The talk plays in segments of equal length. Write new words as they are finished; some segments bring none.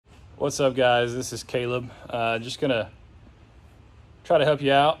What's up, guys? This is Caleb. Just gonna try to help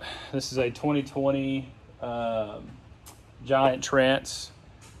you out. This is a 2020 Giant Trance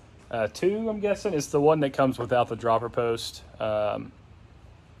 2, I'm guessing. It's the one that comes without the dropper post. Buddy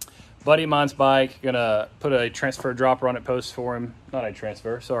of mine's bike, gonna put a transfer dropper on it post for him. Not a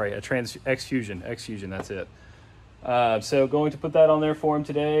transfer, sorry, a XFusion, that's it. So going to put that on there for him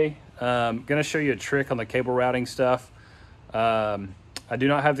today. Gonna show you a trick on the cable routing stuff. I do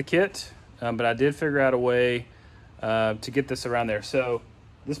not have the kit, but I did figure out a way to get this around there. So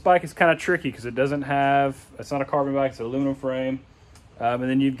this bike is kind of tricky because it doesn't have, it's not a carbon bike, it's an aluminum frame. And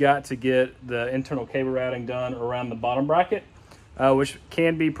then you've got to get the internal cable routing done around the bottom bracket, which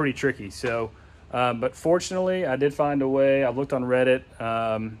can be pretty tricky. So, but fortunately I did find a way. I've looked on Reddit.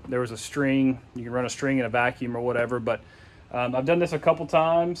 There was a string, you can run a string in a vacuum or whatever, but I've done this a couple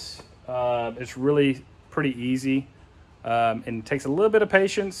times. It's really pretty easy. And it takes a little bit of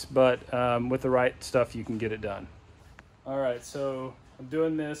patience, but with the right stuff, you can get it done. All right, so I'm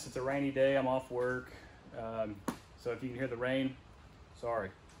doing this. It's a rainy day. I'm off work. So if you can hear the rain,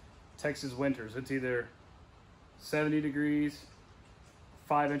 sorry. Texas winters. It's either 70 degrees,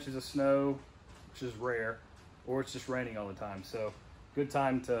 5 inches of snow, which is rare, or it's just raining all the time. So good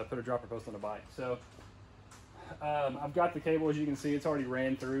time to put a dropper post on a bike. So I've got the cable, as you can see, it's already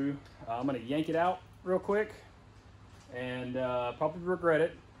ran through. I'm gonna yank it out real quick and probably regret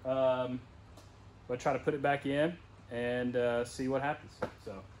it, but try to put it back in and see what happens.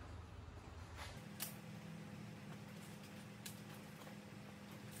 So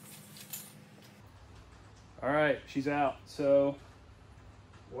all right, she's out. So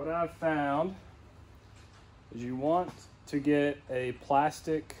what I've found is you want to get a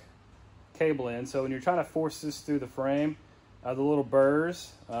plastic cable in. So when you're trying to force this through the frame, the little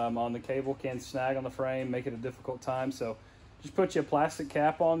burrs on the cable can snag on the frame, make it a difficult time. So just put you a plastic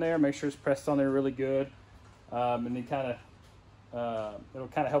cap on there, make sure it's pressed on there really good, and then kind of it'll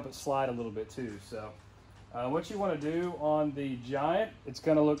kind of help it slide a little bit too. So what you want to do on the Giant, it's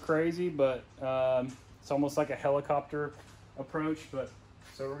going to look crazy, but it's almost like a helicopter approach. But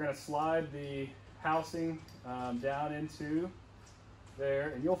so we're going to slide the housing down into there,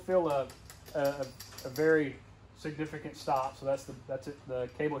 and you'll feel a very significant stop. So that's it, the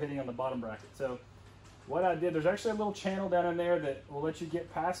cable hitting on the bottom bracket. So what I did, there's actually a little channel down in there that will let you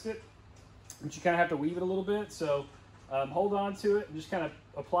get past it, but you kind of have to weave it a little bit. So hold on to it and just kind of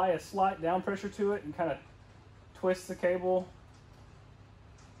apply a slight down pressure to it and kind of twist the cable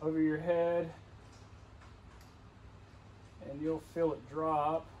over your head, and you'll feel it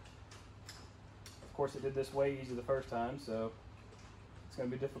drop. Of course, it did this way easy the first time, so it's going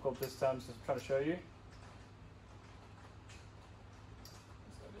to be difficult this time to try to show you.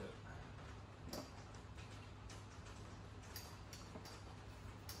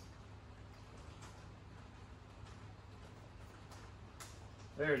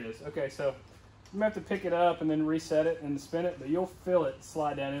 There it is. Okay, so you might have to pick it up and then reset it and spin it, but you'll feel it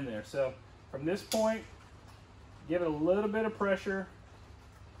slide down in there. So from this point, give it a little bit of pressure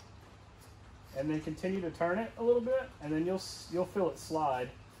and then continue to turn it a little bit, and then you'll feel it slide.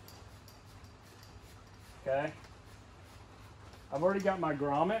 Okay. I've already got my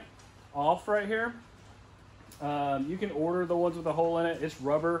grommet off right here. You can order the ones with a hole in it. It's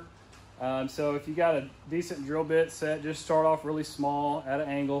rubber. So if you got a decent drill bit set, just start off really small at an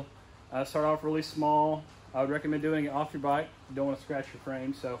angle. Start off really small. I would recommend doing it off your bike. You don't want to scratch your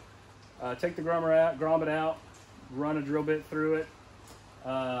frame. So take the grommet out, run a drill bit through it.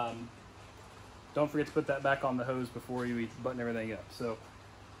 Don't forget to put that back on the hose before you button everything up. So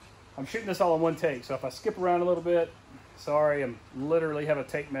I'm shooting this all in one take. So if I skip around a little bit, sorry, I'm literally have a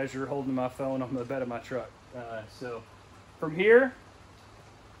tape measure holding my phone on the bed of my truck. So from here,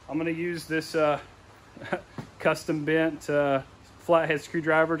 I'm going to use this custom bent flathead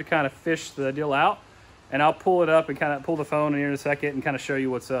screwdriver to kind of fish the deal out, and I'll pull it up and kind of pull the phone in here in a second and kind of show you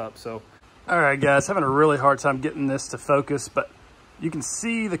what's up. So, all right, guys, having a really hard time getting this to focus, but you can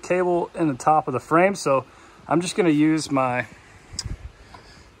see the cable in the top of the frame. So I'm just going to use my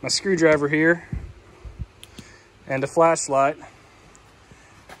screwdriver here and a flashlight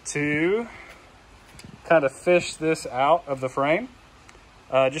to kind of fish this out of the frame.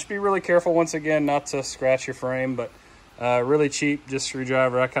 Just be really careful, once again, not to scratch your frame, but really cheap, just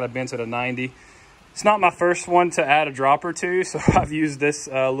screwdriver. I kind of bent it a 90. It's not my first one to add a dropper to, so I've used this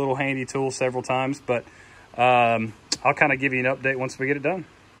little handy tool several times, but I'll kind of give you an update once we get it done.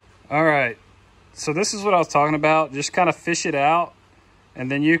 All right, so this is what I was talking about. Just kind of fish it out,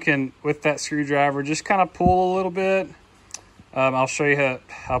 and then you can, with that screwdriver, just kind of pull a little bit. I'll show you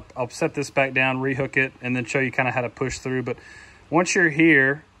how, I'll set this back down, rehook it, and then show you kind of how to push through. But once you're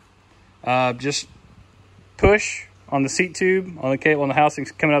here, Just push on the seat tube, on the cable, on the housing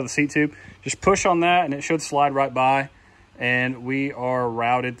coming out of the seat tube. Just push on that and it should slide right by, and we are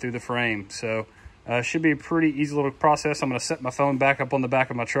routed through the frame. So should be a pretty easy little process. I'm going to set my phone back up on the back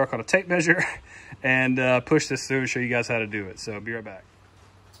of my truck on a tape measure and push this through and show you guys how to do it. So be right back.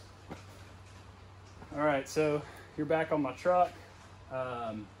 All right, so you're back on my truck.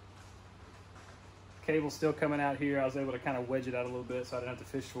 Cable's still coming out here. I was able to kind of wedge it out a little bit so I didn't have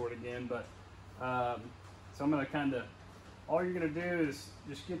to fish for it again. But so I'm going to kind of, all you're going to do is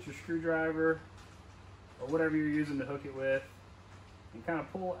just get your screwdriver or whatever you're using to hook it with and kind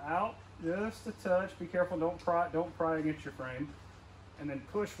of pull out just a touch. Be careful, don't pry against your frame. And then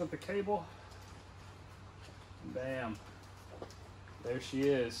push with the cable. Bam. There she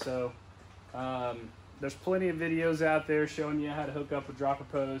is. So there's plenty of videos out there showing you how to hook up a dropper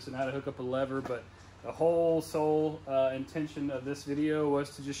post and how to hook up a lever, but the whole sole intention of this video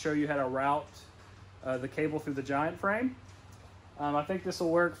was to just show you how to route the cable through the giant frame. I think this will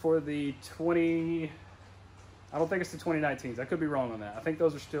work for the I don't think it's the 2019s. I could be wrong on that. I think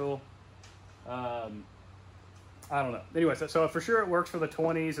those are still, I don't know. Anyway, so for sure it works for the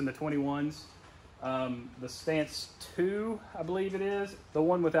 20s and the 21s. The Stance 2, I believe it is, the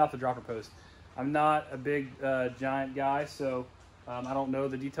one without the dropper post. I'm not a big giant guy, so I don't know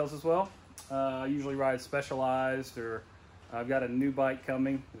the details as well. I usually ride Specialized, or I've got a new bike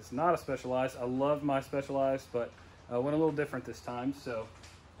coming. It's not a Specialized. I love my Specialized, but went a little different this time. So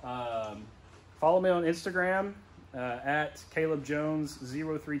follow me on Instagram at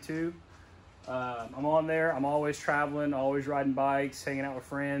CalebJones032. I'm on there. I'm always traveling, always riding bikes, hanging out with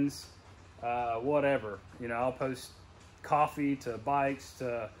friends, whatever. You know, I'll post coffee to bikes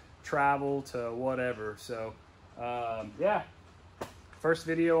to travel to whatever. So yeah, first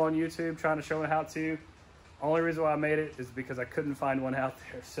video on YouTube trying to show how to. Only reason why I made it is because I couldn't find one out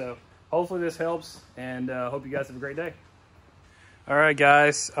there. So hopefully this helps, and hope you guys have a great day. All right,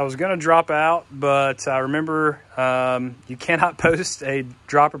 guys, I was gonna drop out, but I remember you cannot post a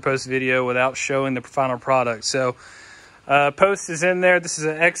dropper post video without showing the final product. So post is in there. This is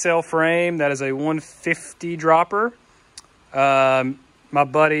an XL frame. That is a 150 dropper. My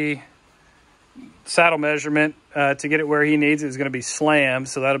buddy saddle measurement to get it where he needs it is going to be slammed,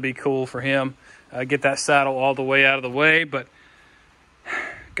 so that'll be cool for him. Get that saddle all the way out of the way. But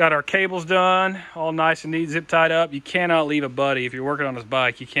got our cables done, all nice and neat, zip tied up. You cannot leave a buddy if you're working on his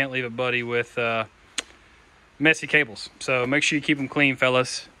bike. You can't leave a buddy with messy cables, so make sure you keep them clean,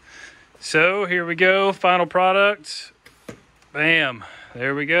 fellas. So here we go, final product. Bam,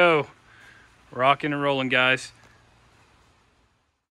 there we go. Rocking and rolling, guys.